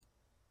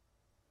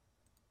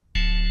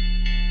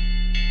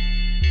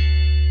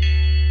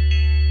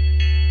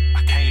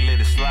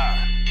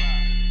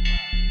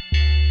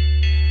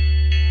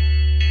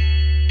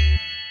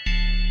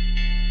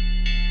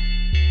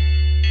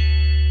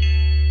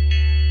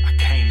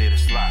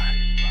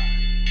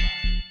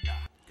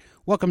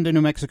Welcome to New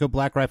Mexico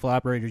Black Rifle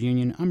Operators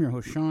Union. I'm your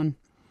host, Sean.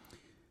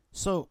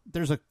 So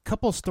there's a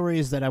couple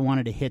stories that I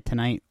wanted to hit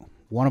tonight.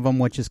 One of them,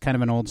 which is kind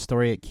of an old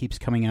story, it keeps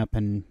coming up,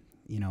 and,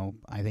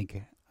 I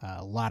think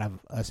a lot of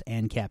us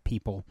ANCAP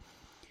people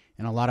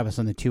and a lot of us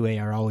on the 2A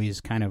are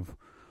always kind of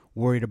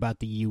worried about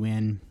the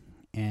UN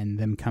and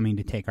them coming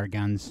to take our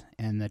guns.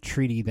 And the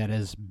treaty that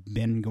has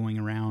been going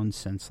around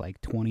since like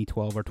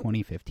 2012 or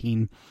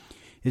 2015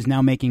 is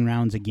now making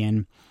rounds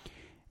again.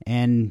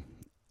 And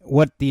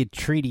what the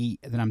treaty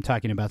that I'm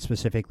talking about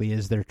specifically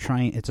is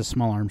it's a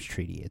small arms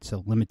treaty. It's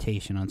a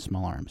limitation on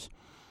small arms.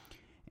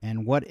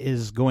 And what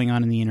is going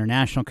on in the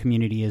international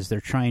community is they're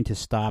trying to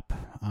stop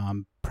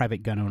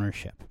private gun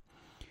ownership.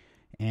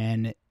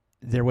 And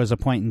there was a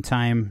point in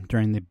time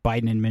during the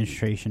Biden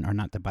administration, or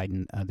not the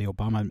Biden, the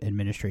Obama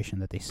administration,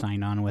 that they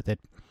signed on with it.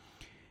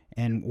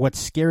 And what's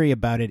scary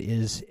about it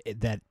is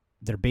that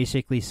they're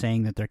basically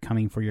saying that they're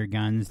coming for your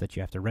guns, that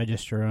you have to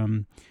register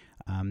them,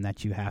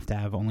 that you have to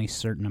have only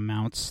certain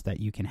amounts that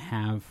you can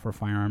have for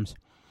firearms.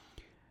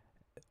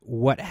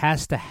 What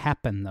has to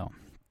happen, though,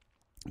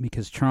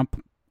 because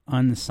Trump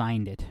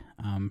unsigned it,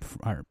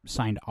 or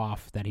signed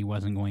off that he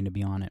wasn't going to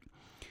be on it,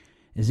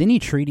 is any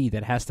treaty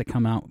that has to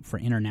come out for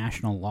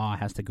international law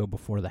has to go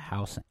before the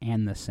House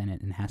and the Senate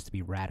and has to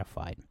be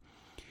ratified.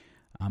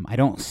 I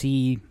don't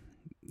see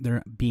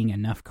there being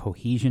enough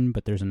cohesion,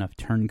 but there's enough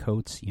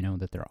turncoats,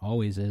 that there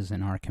always is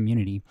in our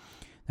community,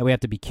 that we have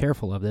to be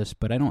careful of this,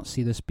 but I don't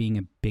see this being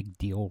a big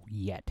deal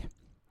yet.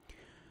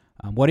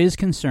 What is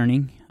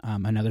concerning,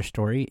 another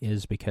story,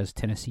 is because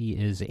Tennessee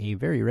is a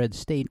very red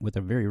state with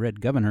a very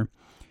red governor.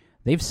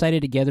 They've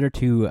sided together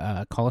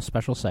to call a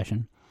special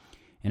session,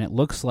 and it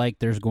looks like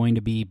there's going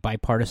to be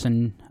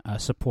bipartisan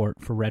support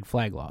for red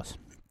flag laws.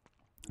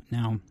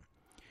 Now,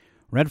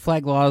 red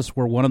flag laws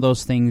were one of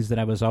those things that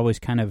I was always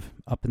kind of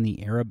up in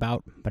the air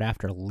about, but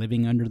after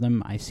living under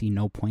them, I see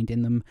no point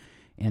in them,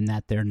 and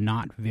that they're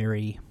not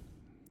very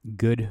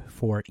good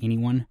for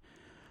anyone.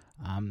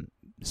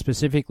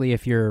 Specifically,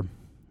 if you're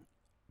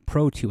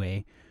pro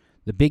 2A,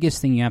 the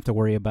biggest thing you have to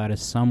worry about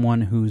is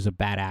someone who's a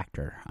bad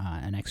actor,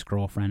 an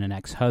ex-girlfriend, an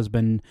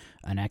ex-husband,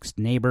 an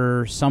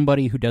ex-neighbor,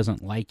 somebody who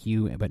doesn't like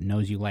you but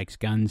knows you likes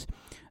guns.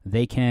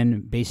 They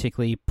can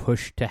basically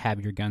push to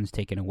have your guns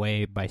taken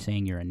away by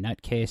saying you're a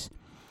nutcase,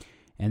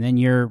 and then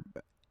you're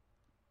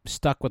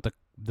stuck with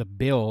the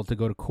bill to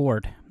go to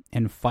court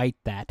and fight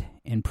that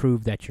and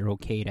prove that you're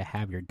okay to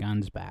have your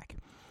guns back.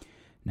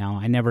 Now,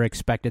 I never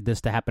expected this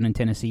to happen in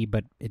Tennessee,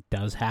 but it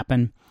does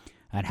happen.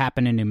 It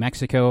happened in New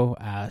Mexico,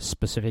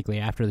 specifically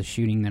after the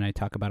shooting that I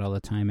talk about all the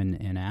time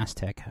in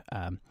Aztec.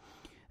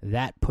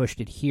 That pushed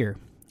it here.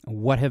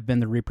 What have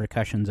been the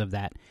repercussions of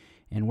that?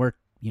 And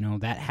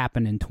that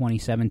happened in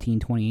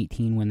 2017,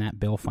 2018 when that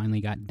bill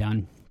finally got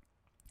done.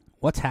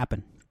 What's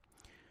happened?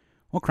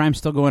 Well, crime's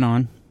still going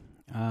on.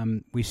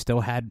 We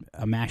still had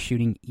a mass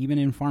shooting. Even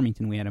in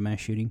Farmington, we had a mass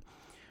shooting.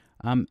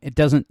 It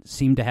doesn't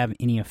seem to have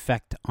any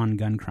effect on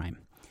gun crime.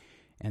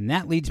 And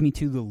that leads me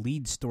to the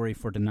lead story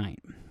for tonight.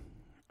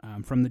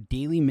 From the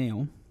Daily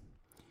Mail,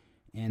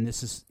 and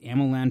this is,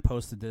 AmmoLand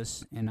posted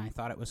this, and I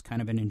thought it was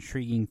kind of an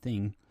intriguing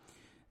thing,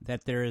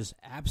 that there is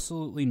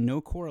absolutely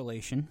no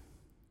correlation,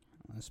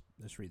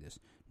 let's read this,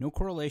 no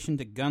correlation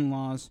to gun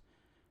laws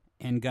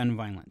and gun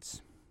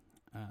violence,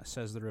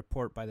 says the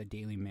report by the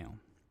Daily Mail.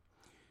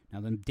 Now,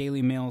 the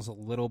Daily Mail is a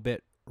little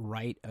bit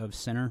right of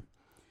center.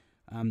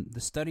 The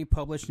study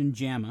published in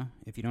JAMA,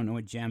 if you don't know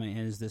what JAMA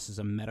is, this is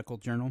a medical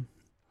journal.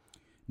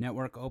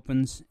 Network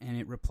opens, and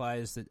it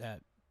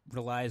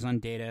relies on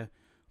data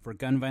for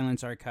gun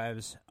violence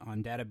archives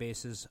on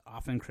databases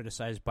often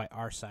criticized by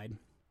our side.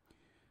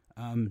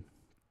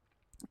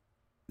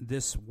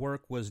 This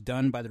work was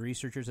done by the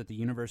researchers at the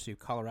University of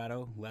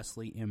Colorado,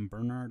 Leslie M.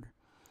 Bernard,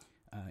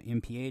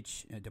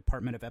 MPH,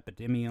 Department of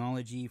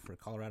Epidemiology for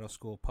Colorado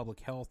School of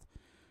Public Health,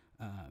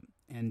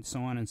 and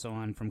so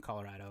on from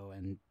Colorado,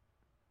 and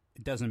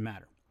it doesn't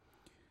matter.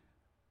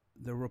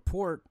 The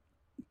report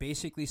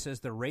basically says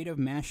the rate of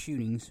mass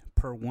shootings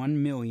per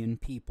 1 million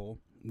people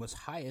was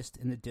highest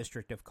in the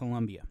District of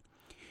Columbia.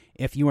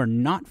 If you are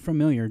not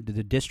familiar,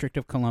 the District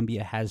of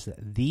Columbia has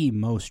the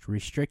most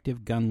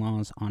restrictive gun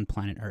laws on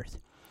planet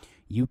Earth.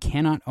 You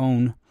cannot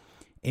own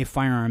a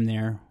firearm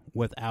there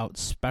without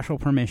special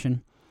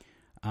permission.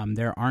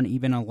 There aren't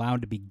even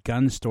allowed to be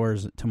gun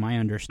stores, to my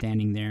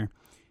understanding there.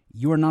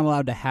 You are not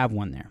allowed to have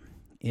one there.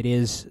 It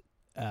is,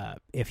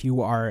 if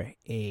you are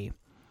a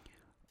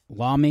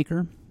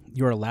lawmaker,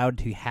 you're allowed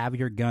to have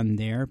your gun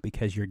there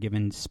because you're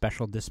given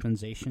special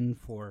dispensation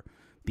for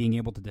being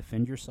able to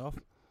defend yourself.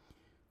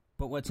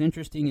 But what's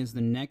interesting is the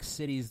next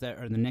states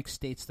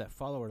that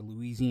follow are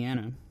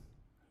Louisiana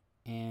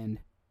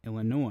and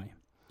Illinois,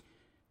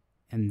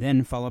 and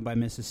then followed by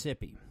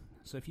Mississippi.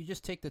 So if you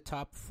just take the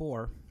top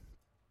four,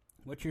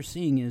 what you're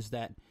seeing is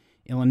that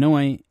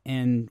Illinois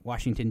and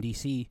Washington,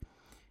 D.C.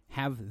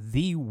 have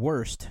the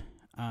worst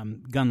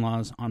gun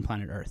laws on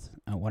planet Earth.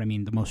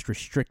 The most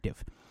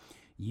restrictive.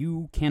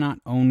 You cannot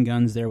own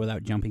guns there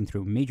without jumping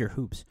through major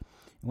hoops.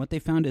 And what they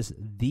found is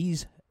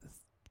these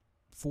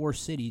four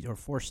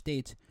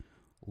states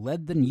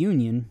led the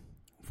union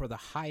for the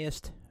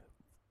highest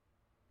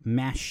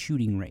mass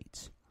shooting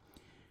rates.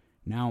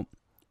 Now,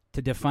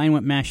 to define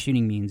what mass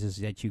shooting means is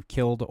that you've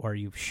killed or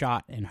you've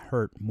shot and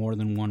hurt more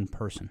than one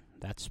person.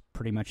 That's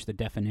pretty much the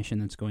definition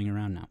that's going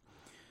around now.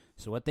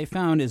 So what they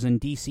found is in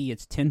D.C.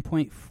 it's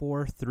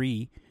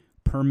 10.43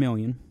 per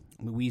million.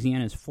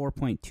 Louisiana is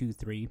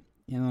 4.23.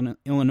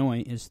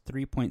 Illinois is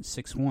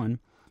 3.61.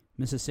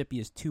 Mississippi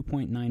is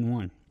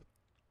 2.91.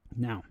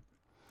 Now,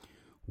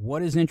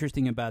 what is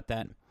interesting about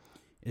that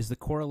is the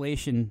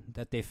correlation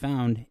that they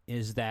found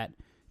is that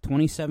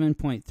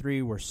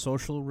 27.3 were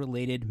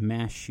social-related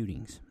mass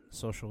shootings.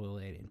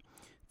 Social-related.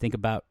 Think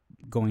about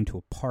going to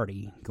a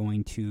party,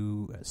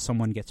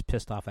 someone gets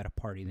pissed off at a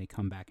party, they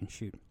come back and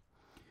shoot.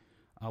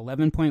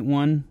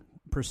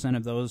 11.1%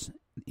 of those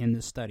in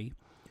this study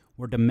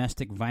were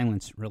domestic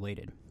violence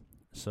related.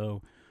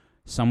 So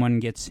someone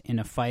gets in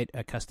a fight,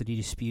 a custody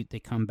dispute, they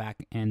come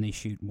back and they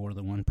shoot more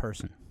than one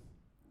person.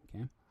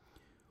 Okay,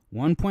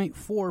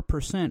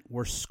 1.4%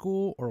 were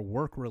school or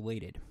work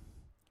related.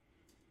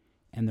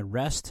 And the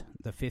rest,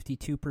 the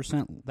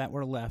 52% that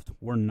were left,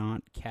 were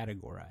not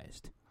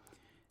categorized.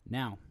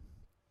 Now,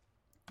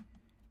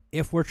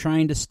 if we're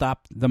trying to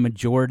stop the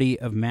majority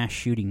of mass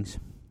shootings,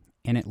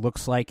 and it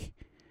looks like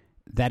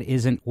that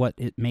isn't what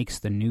it makes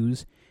the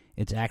news,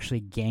 it's actually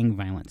gang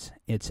violence.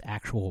 It's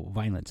actual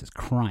violence. It's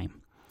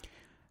crime.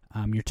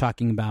 You're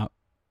talking about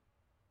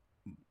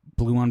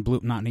blue on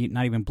blue, not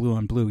even blue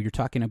on blue. You're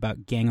talking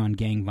about gang on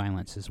gang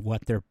violence is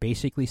what they're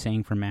basically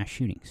saying for mass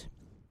shootings.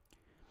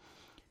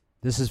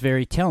 This is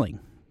very telling.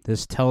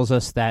 This tells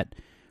us that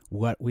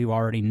what we've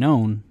already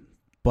known,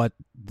 but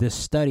this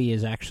study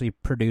is actually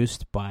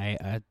produced by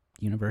a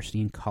university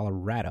in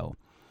Colorado.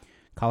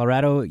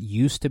 Colorado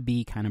used to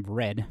be kind of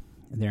red.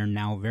 They're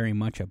now very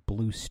much a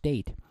blue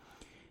state.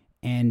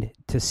 And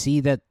to see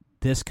that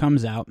this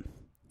comes out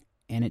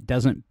and it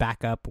doesn't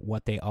back up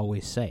what they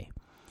always say.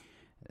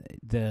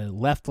 The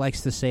left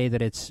likes to say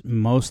that it's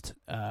most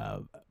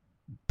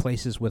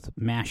places with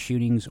mass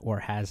shootings or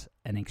has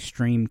an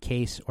extreme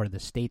case, or the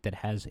state that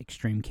has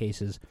extreme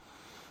cases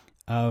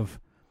of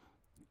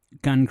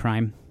gun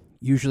crime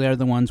usually are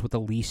the ones with the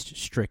least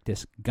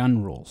strictest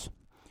gun rules.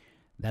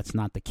 That's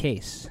not the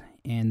case.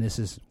 And this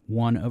is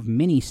one of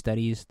many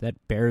studies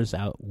that bears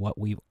out what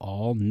we've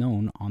all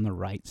known on the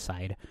right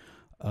side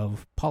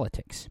of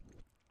politics.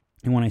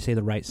 And when I say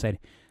the right side,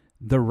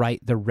 the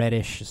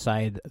reddish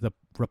side, the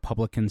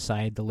Republican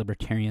side, the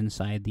Libertarian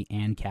side, the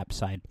ANCAP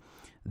side,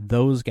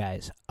 those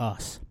guys,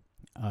 us,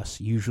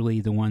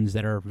 usually the ones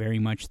that are very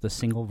much the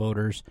single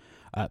voters,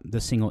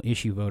 the single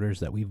issue voters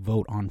that we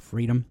vote on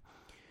freedom.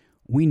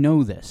 We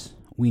know this.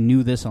 We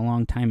knew this a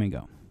long time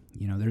ago.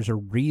 You know, there's a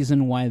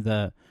reason why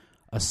the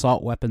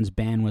assault weapons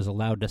ban was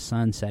allowed to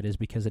sunset is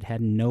because it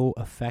had no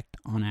effect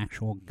on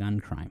actual gun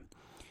crime.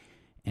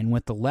 And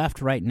with the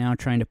left right now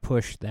trying to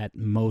push that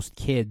most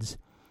kids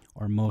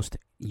or most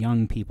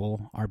young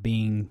people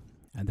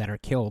that are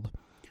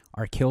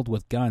killed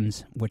with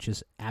guns, which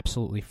is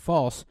absolutely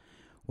false.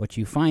 What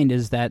you find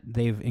is that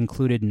they've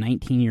included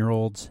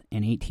 19-year-olds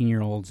and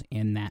 18-year-olds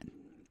in that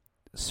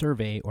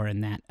survey or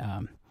in that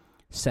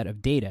set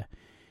of data.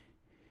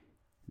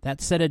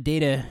 That set of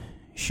data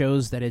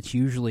shows that it's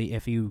usually,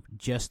 if you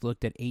just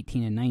looked at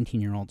 18 and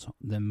 19-year-olds,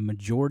 the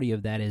majority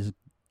of that is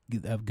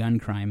of gun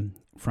crime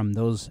from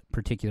those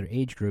particular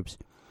age groups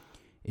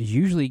is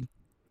usually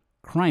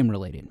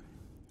crime-related,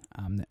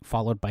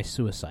 followed by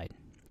suicide.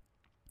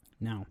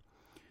 Now,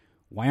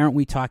 why aren't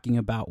we talking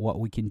about what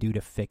we can do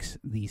to fix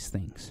these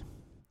things?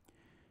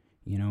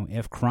 You know,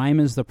 if crime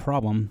is the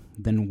problem,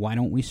 then why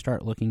don't we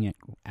start looking at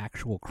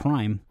actual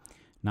crime,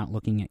 not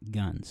looking at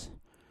guns?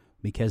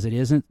 Because it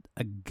isn't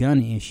a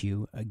gun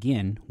issue.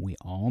 Again, we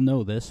all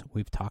know this.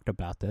 We've talked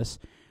about this.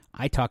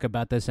 I talk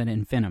about this ad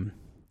infinitum.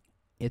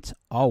 It's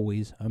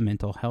always a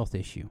mental health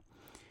issue.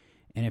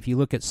 And if you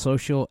look at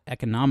social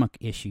economic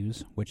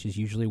issues, which is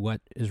usually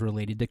what is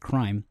related to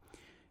crime,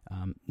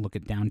 look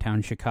at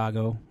downtown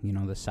Chicago,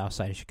 the south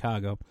side of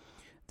Chicago,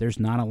 there's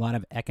not a lot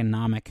of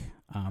economic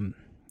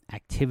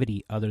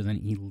activity other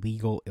than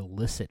illegal,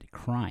 illicit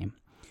crime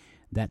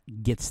that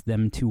gets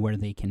them to where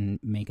they can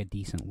make a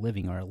decent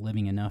living or a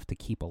living enough to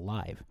keep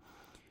alive.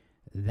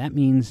 That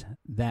means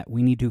that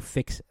we need to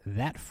fix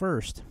that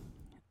first.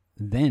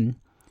 Then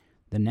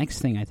the next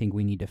thing I think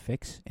we need to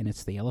fix, and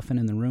it's the elephant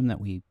in the room that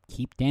we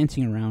keep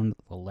dancing around,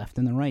 the left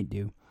and the right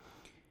do,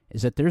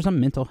 is that there's a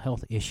mental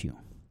health issue.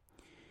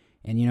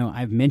 And,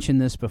 I've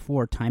mentioned this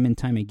before time and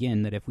time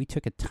again, that if we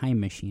took a time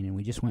machine and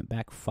we just went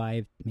back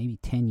 5, maybe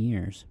 10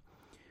 years,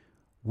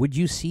 would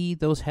you see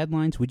those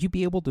headlines? Would you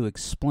be able to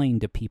explain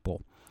to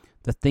people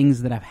the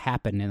things that have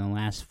happened in the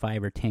last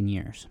 5 or 10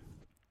 years?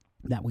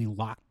 That we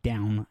locked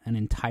down an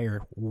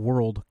entire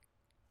world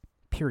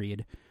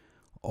period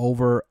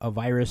over a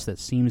virus that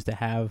seems to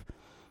have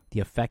the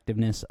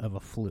effectiveness of a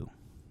flu.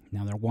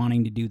 Now, they're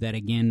wanting to do that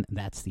again.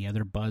 That's the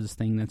other buzz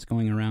thing that's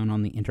going around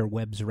on the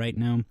interwebs right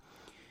now,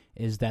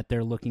 is that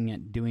they're looking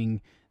at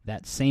doing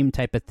that same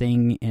type of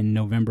thing in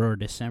November or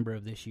December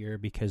of this year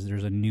because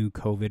there's a new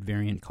COVID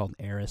variant called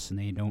Eris, and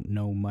they don't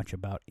know much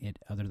about it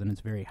other than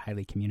it's very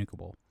highly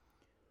communicable.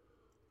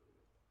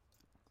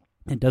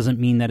 It doesn't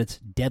mean that it's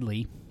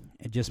deadly.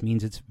 It just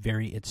means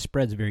it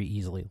spreads very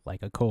easily,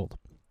 like a cold.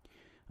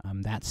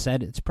 That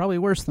said, it's probably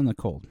worse than the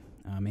cold.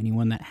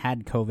 Anyone that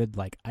had COVID,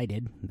 like I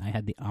did, I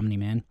had the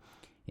Omni-Man,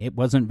 it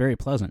wasn't very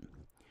pleasant.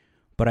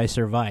 But I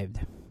survived,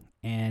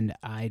 and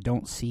I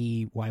don't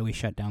see why we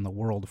shut down the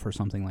world for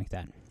something like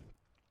that.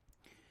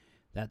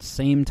 That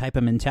same type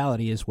of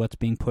mentality is what's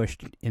being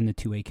pushed in the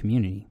 2A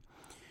community.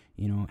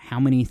 You know, how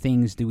many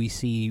things do we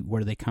see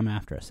where they come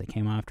after us? They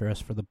came after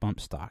us for the bump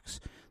stocks.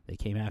 They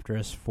came after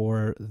us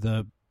for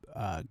the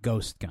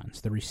ghost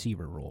guns, the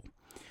receiver rule.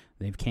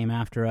 They've came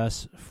after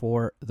us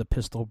for the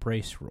pistol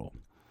brace rule.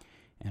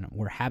 And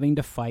we're having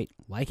to fight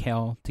like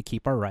hell to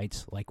keep our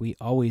rights, like we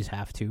always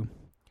have to.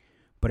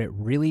 But it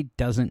really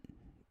doesn't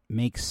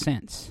make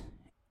sense.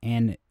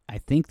 And I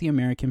think the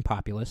American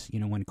populace, you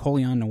know, when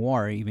Colion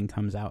Noir even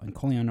comes out, and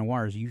Colion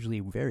Noir is usually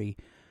very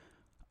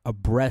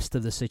abreast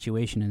of the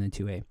situation in the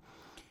 2A,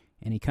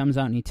 and he comes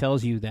out and he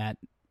tells you that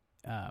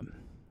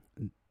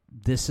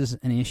this is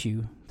an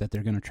issue that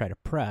they're going to try to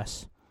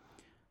press,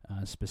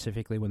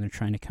 specifically when they're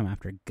trying to come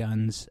after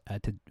guns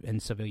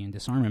and civilian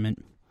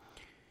disarmament.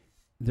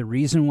 The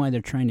reason why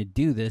they're trying to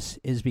do this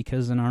is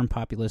because an armed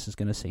populace is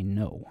going to say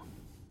no.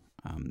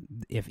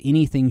 If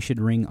anything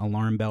should ring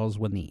alarm bells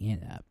when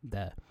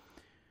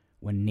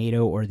when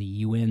NATO or the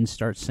UN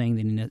starts saying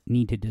they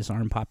need to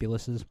disarm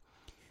populaces,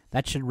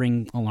 that should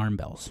ring alarm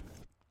bells.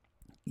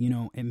 You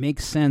know, it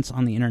makes sense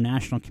on the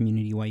international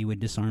community why you would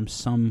disarm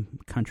some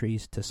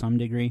countries to some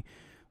degree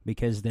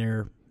because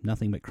they're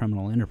nothing but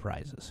criminal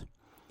enterprises.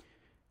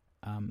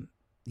 The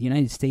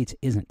United States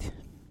isn't.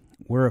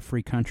 We're a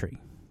free country.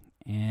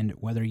 And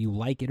whether you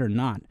like it or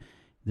not,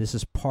 this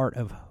is part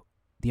of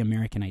the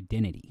American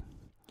identity.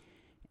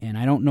 And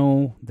I don't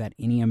know that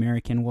any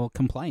American will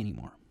comply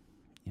anymore.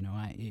 You know,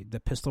 the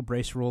pistol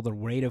brace rule, the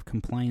rate of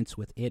compliance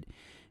with it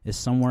is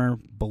somewhere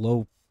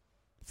below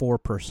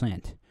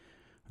 4%.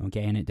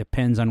 Okay, and it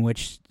depends on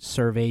which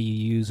survey you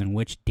use and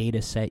which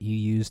data set you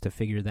use to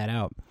figure that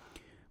out.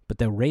 But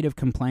the rate of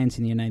compliance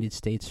in the United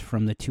States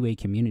from the 2A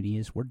community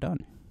is we're done.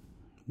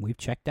 We've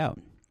checked out.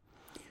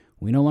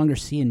 We no longer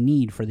see a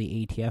need for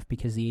the ATF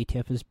because the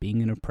ATF is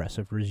being an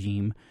oppressive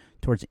regime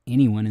towards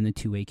anyone in the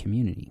 2A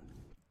community.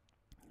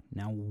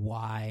 Now,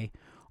 why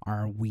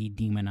are we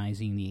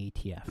demonizing the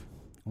ATF?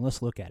 Well,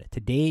 let's look at it.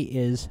 Today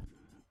is,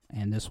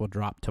 and this will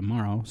drop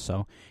tomorrow,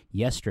 so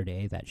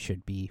yesterday, that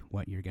should be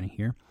what you're going to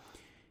hear,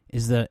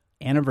 is the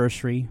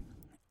anniversary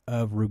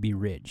of Ruby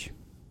Ridge.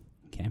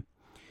 Okay.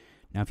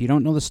 Now, if you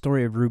don't know the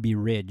story of Ruby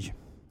Ridge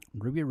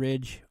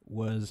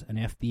was an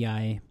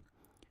FBI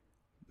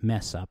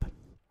mess-up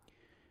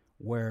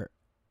where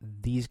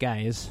these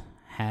guys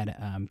had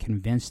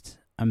convinced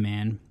a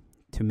man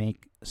to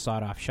make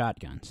sawed-off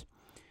shotguns.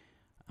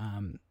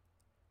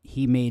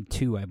 He made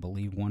two, I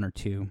believe, one or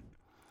two,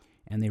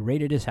 and they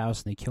raided his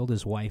house and they killed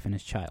his wife and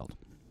his child.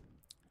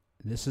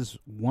 This is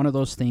one of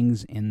those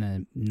things in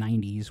the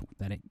 90s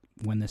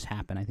when this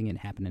happened. I think it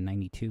happened in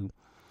 92.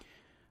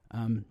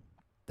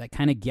 That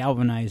kind of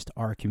galvanized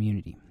our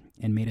community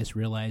and made us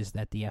realize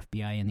that the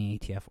FBI and the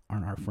ATF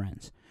aren't our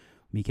friends.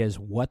 Because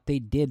what they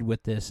did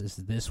with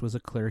this was a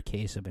clear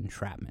case of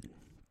entrapment.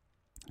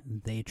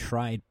 They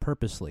tried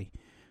purposely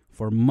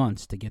for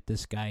months to get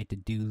this guy to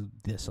do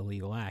this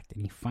illegal act,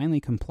 and he finally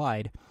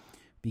complied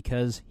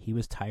because he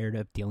was tired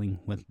of dealing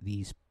with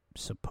these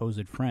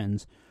supposed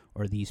friends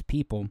or these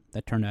people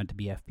that turned out to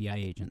be FBI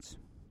agents.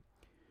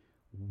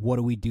 What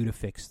do we do to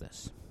fix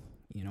this?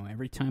 You know,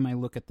 every time I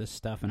look at this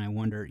stuff and I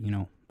wonder, you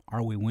know,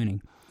 are we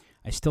winning?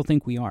 I still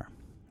think we are.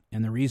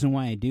 And the reason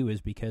why I do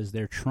is because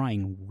they're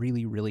trying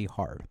really, really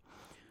hard.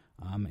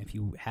 If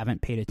you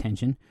haven't paid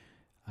attention,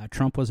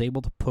 Trump was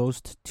able to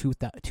post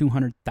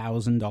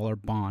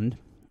 $200,000 bond.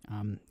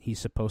 He's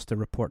supposed to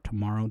report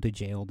tomorrow to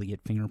jail to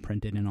get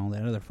fingerprinted and all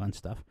that other fun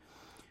stuff.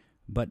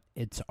 But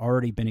it's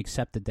already been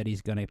accepted that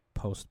he's going to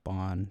post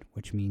bond,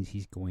 which means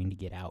he's going to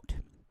get out.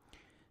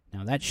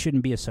 Now, that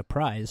shouldn't be a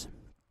surprise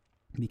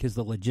because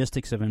the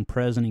logistics of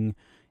imprisoning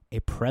a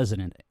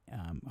president,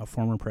 a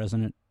former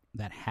president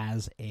that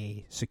has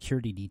a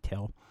security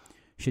detail,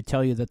 should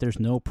tell you that there's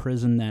no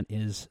prison that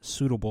is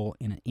suitable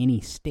in any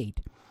state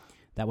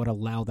that would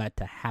allow that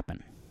to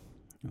happen.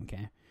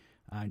 Okay,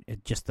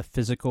 just the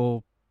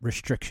physical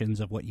restrictions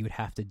of what you would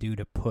have to do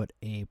to put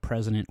a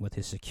president with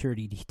his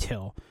security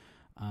detail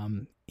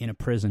in a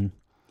prison.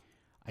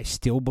 I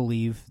still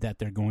believe that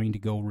they're going to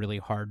go really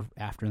hard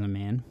after the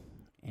man,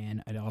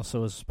 and it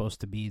also is supposed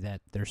to be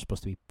that there's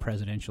supposed to be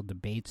presidential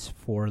debates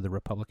for the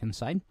Republican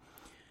side.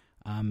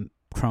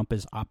 Trump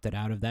has opted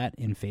out of that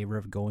in favor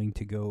of going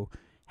to go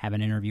have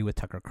an interview with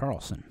Tucker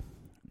Carlson.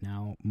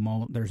 Now,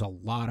 there's a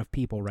lot of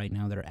people right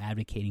now that are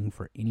advocating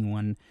for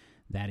anyone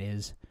that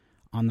is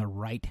on the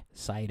right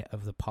side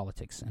of the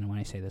politics, and when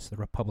I say this, the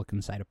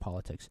Republican side of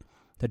politics,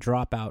 to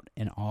drop out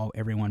and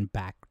everyone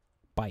back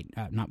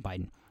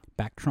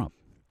Trump.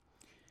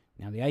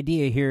 Now, the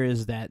idea here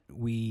is that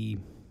we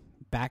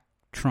back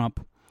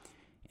Trump,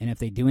 and if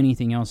they do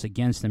anything else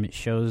against him, it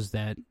shows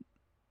that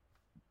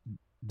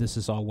this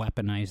is all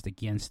weaponized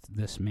against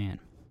this man.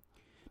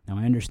 Now,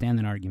 I understand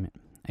that argument.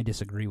 I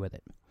disagree with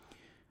it.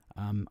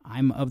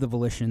 I'm of the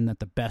volition that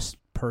the best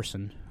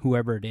person,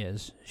 whoever it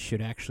is,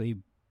 should actually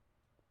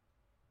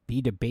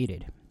be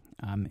debated,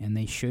 and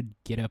they should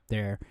get up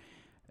there,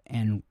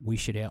 and we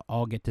should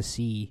all get to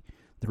see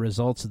the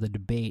results of the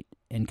debate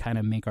and kind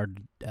of make our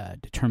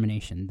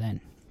determination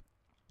then.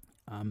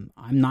 I'm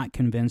not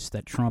convinced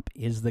that Trump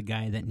is the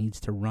guy that needs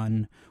to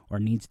run or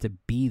needs to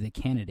be the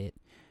candidate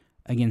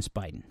against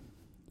Biden.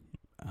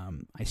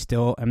 I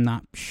still am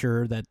not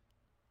sure that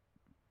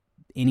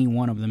any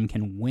one of them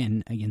can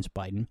win against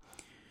Biden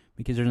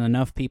because there's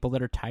enough people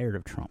that are tired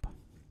of Trump.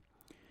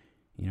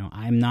 You know,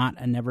 I'm not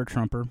a never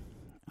Trumper.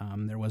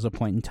 There was a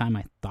point in time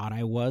I thought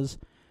I was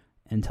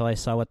until I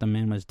saw what the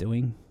man was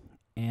doing.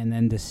 And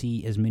then to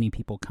see as many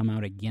people come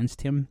out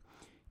against him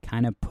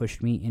kind of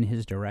pushed me in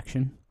his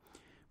direction.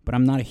 But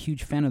I'm not a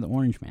huge fan of the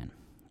Orange Man.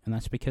 And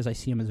that's because I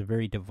see him as a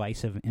very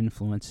divisive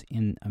influence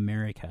in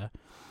America.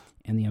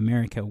 And the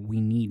America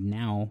we need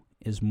now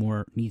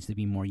needs to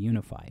be more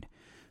unified.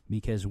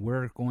 Because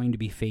we're going to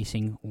be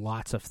facing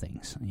lots of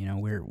things. You know,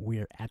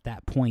 we're at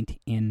that point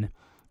in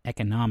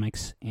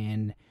economics,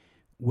 and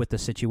with the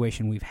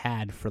situation we've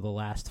had for the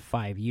last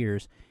 5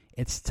 years,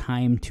 it's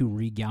time to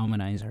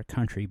re-galvanize our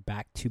country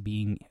back to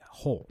being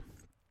whole.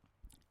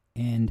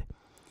 And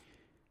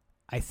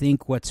I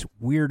think what's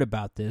weird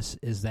about this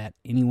is that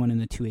anyone in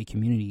the 2A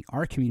community,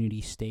 our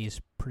community stays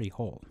pretty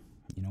whole.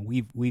 You know,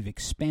 we've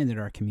expanded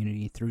our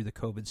community through the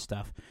COVID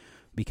stuff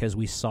because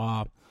we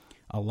saw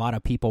a lot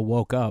of people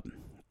woke up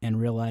and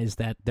realized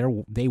that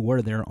they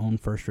were their own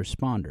first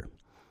responder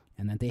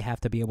and that they have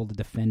to be able to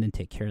defend and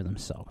take care of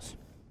themselves.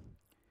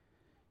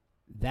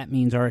 That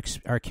means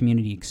our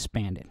community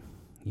expanded.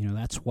 You know,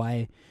 that's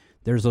why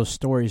there's those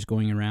stories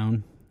going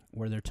around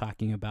where they're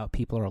talking about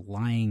people are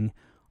lying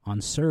on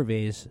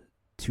surveys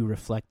to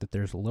reflect that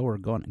there's lower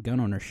gun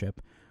ownership,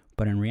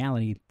 but in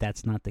reality,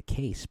 that's not the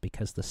case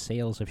because the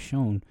sales have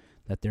shown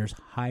that there's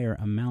higher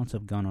amounts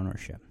of gun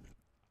ownership.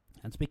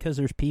 That's because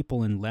there's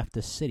people in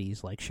leftist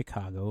cities like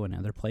Chicago and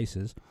other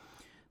places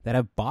that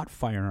have bought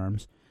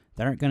firearms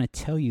that aren't going to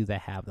tell you they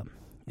have them.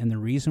 And the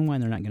reason why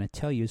they're not going to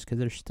tell you is because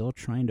they're still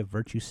trying to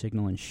virtue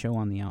signal and show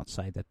on the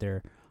outside that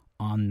they're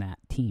on that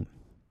team.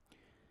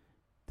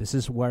 This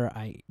is where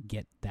I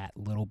get that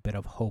little bit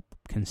of hope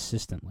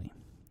consistently,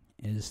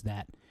 is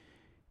that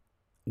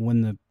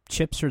when the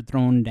chips are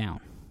thrown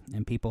down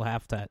and people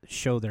have to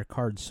show their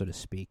cards, so to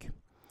speak,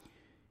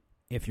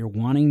 if you're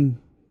wanting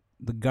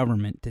the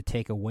government to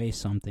take away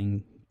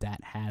something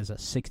that has a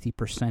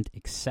 60%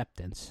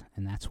 acceptance,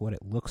 and that's what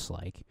it looks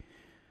like,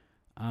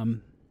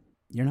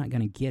 you're not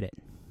going to get it.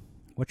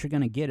 What you're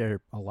going to get are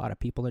a lot of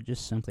people that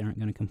just simply aren't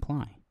going to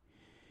comply.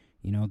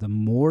 You know, the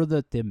more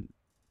that the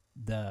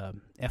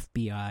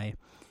FBI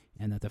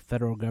and that the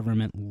federal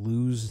government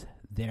lose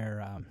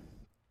their,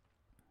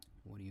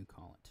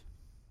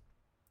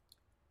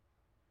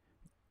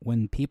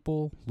 when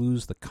people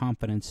lose the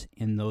confidence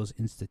in those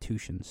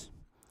institutions,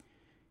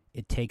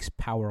 it takes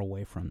power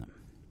away from them.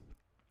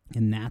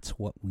 And that's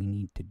what we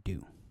need to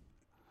do.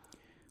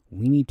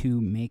 We need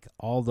to make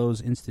all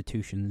those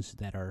institutions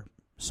that are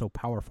so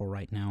powerful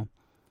right now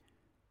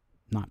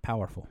not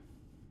powerful.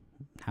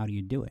 How do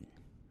you do it?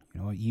 You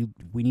know,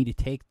 we need to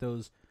take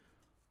those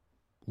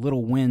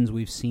little wins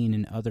we've seen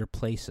in other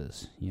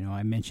places. You know,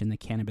 I mentioned the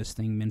cannabis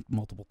thing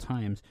multiple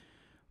times,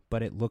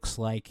 but it looks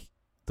like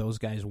those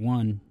guys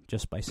won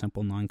just by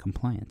simple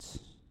non-compliance.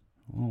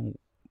 Well,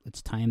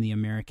 it's time the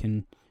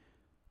American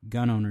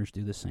gun owners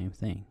do the same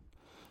thing.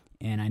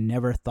 And I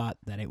never thought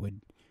that it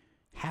would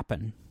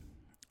happen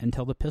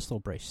until the pistol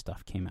brace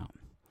stuff came out.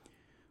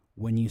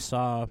 When you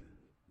saw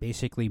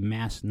basically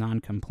mass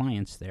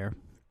non-compliance there,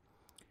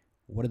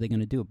 what are they going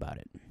to do about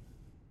it?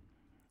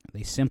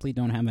 They simply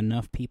don't have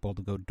enough people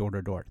to go door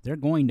to door. They're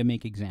going to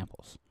make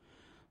examples.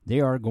 They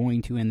are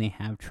going to, and they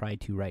have tried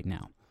to right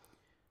now.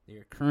 They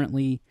are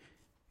currently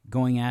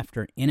going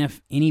after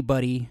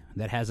anybody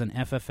that has an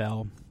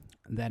FFL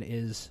that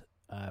is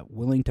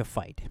willing to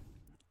fight.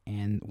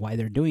 And why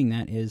they're doing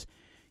that is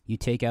you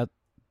take out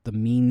the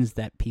means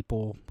that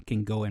people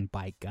can go and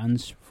buy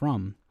guns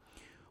from,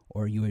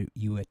 or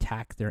you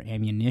attack their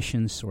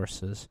ammunition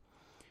sources.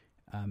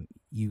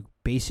 You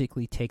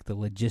basically take the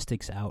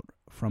logistics out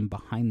from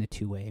behind the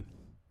 2A,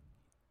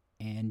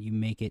 and you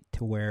make it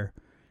to where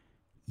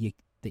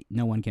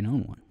no one can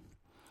own one.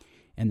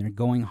 And they're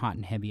going hot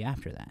and heavy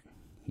after that.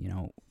 You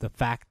know, the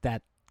fact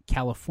that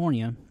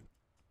California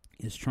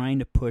is trying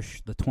to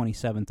push the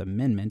 27th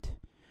Amendment,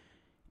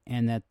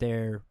 and that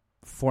they're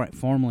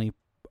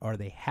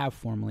they have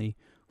formally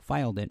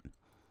filed it,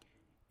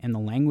 and the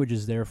language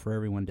is there for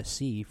everyone to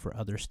see, for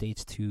other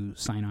states to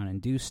sign on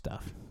and do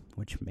stuff,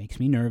 which makes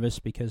me nervous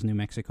because New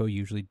Mexico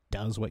usually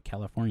does what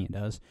California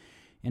does,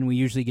 and we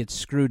usually get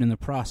screwed in the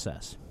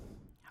process.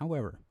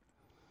 However,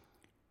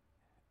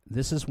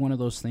 this is one of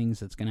those things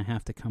that's going to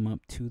have to come up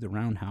to the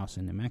roundhouse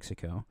in New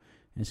Mexico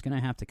And it's going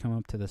to have to come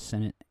up to the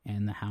Senate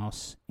and the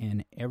House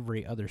and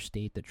every other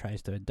state that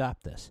tries to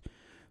adopt this.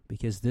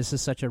 Because this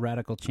is such a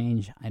radical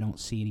change, I don't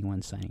see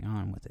anyone signing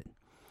on with it.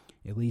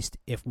 At least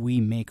if we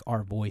make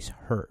our voice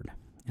heard.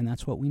 And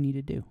that's what we need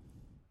to do.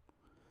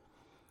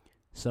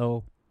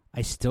 So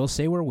I still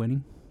say we're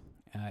winning.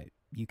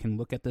 You can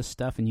look at this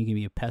stuff and you can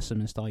be a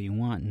pessimist all you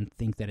want and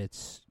think that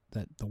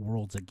that the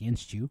world's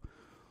against you.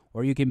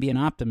 Or you can be an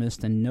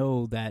optimist and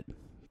know that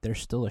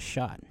there's still a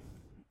shot.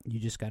 You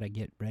just got to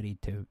get ready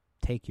to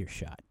take your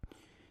shot.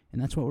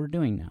 And that's what we're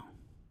doing now.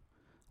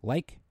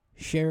 Like,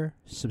 share,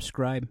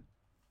 subscribe,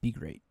 be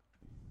great.